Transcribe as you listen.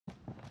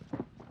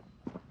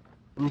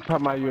I'm gonna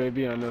pop my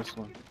UAV on this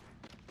one.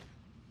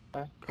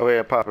 Go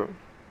ahead, pop it.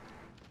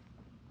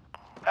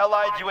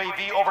 Allied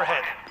UAV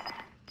overhead.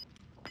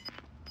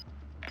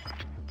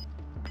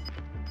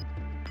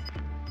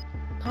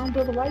 Tom,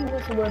 brother, why you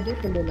went somewhere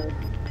different than us?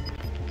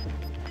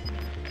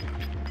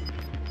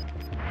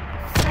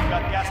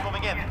 Got gas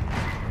moving in.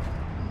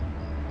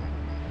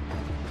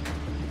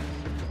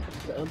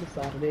 The other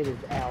side of it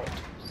is out,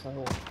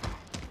 so...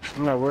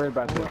 I'm not worried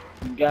about that.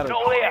 You gotta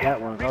that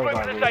one.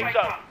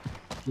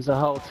 There's a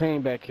whole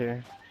team back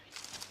here.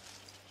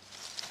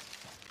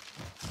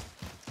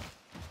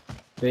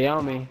 They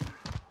on me.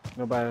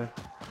 Nobody.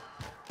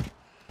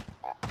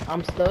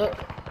 I'm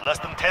stuck. Less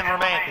than 10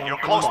 remain. You're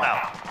close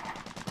now.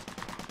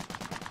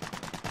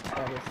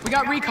 We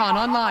got recon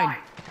online.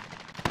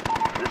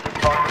 This is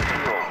Target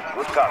 0.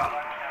 Good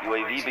copy.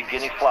 UAV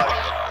beginning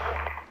flight.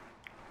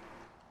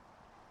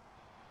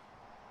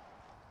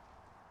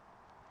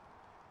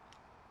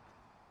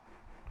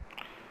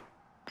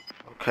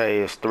 Okay,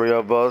 it's 3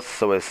 of us,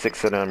 so it's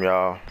 6 of them,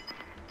 y'all.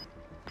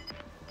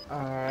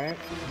 Alright.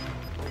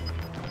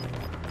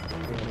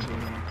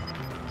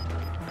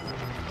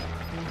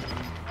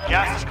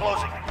 Gas is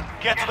closing.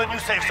 Get to the new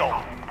safe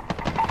zone.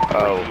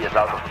 Oh. He is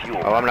out of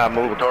fuel. Oh, I'm not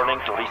moving. Returning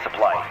to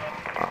resupply.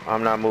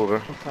 I'm not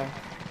moving. Okay.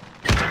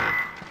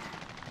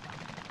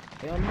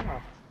 Hell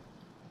no.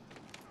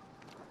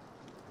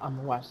 I'm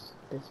gonna watch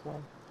this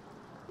one.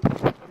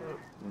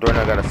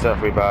 Dorna got a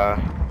self-revive.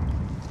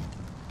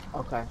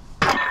 Okay.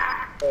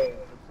 Hey,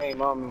 the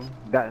team on me.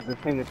 That the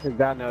team that took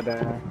that nail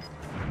down.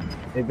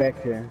 They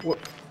back here.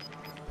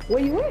 Where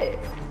you at?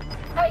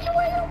 How you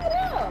way over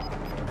there?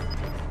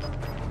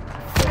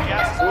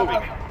 Gas is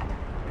moving.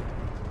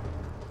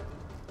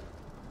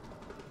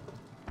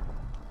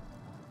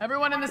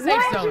 Everyone in the safe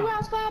Why zone. you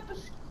outside?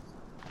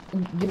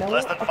 You know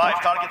Less what? than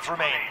 5 targets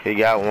remain. He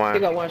got You one.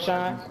 got one,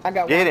 Sean. I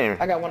got Get one. him.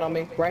 I got one on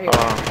me right here.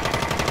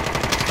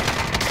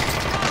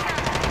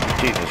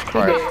 Jesus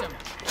Christ.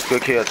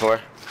 Good kill,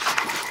 Tor.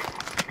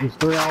 It's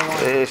 3 on 1.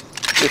 It's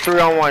 3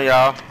 on 1,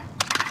 y'all.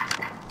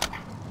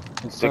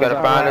 So you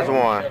gotta find this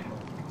one.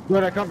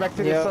 When come back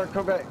to this circle,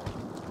 come back.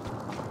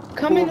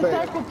 Come in the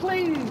circle,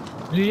 please.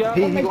 Yeah,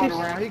 he make going this-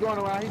 around, he going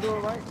around, he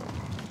doing right.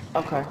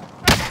 Okay.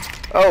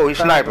 Oh, he's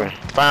sniping.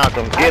 Found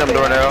him. Get him,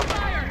 Dornell.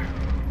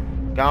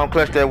 Go on,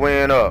 clutch that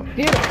win up.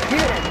 Get him,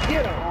 get him,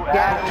 get him.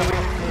 Got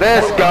him.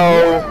 Let's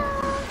go.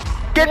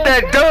 Get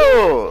that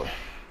dub.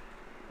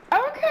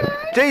 Okay.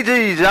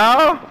 GG's,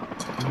 y'all.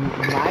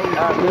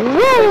 Nice.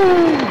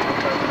 Woo.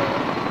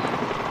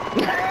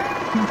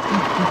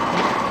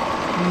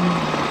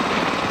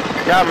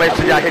 Y'all make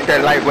sure y'all hit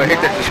that like button,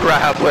 hit that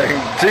subscribe button.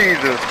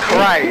 Jesus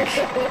Christ.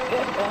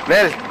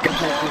 That is.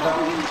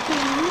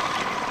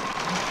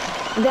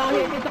 Go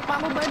ahead, hit the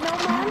follow button on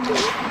mine too.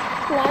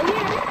 Right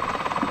here.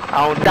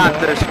 On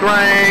Dr.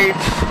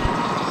 Strange.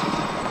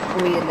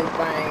 We in this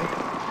thing.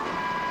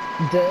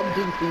 Dub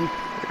Doofies.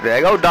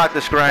 There go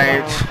Dr.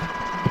 Strange.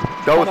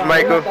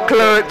 Ghostmaker,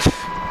 Clutch,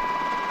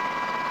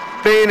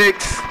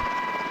 Phoenix,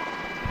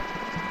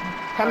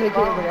 How many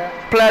kills we got?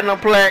 Platinum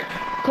Plaque.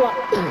 Clone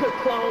brother.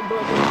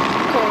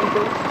 Clone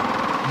brother.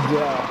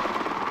 Yeah.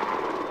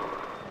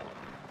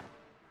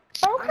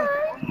 Okay.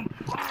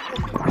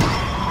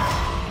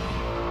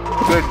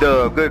 Good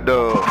dub, good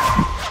dub.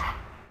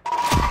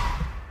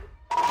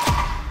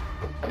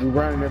 You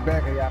running it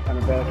back or y'all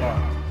finna back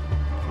out?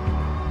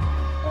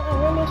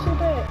 Run that shit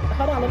back.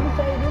 Hold on, let me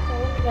say this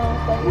one. Let me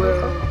say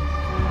this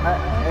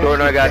one.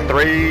 Jordan got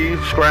 3,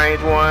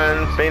 Strange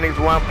 1, Phoenix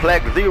 1,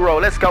 Plaque 0.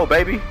 Let's go,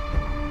 baby.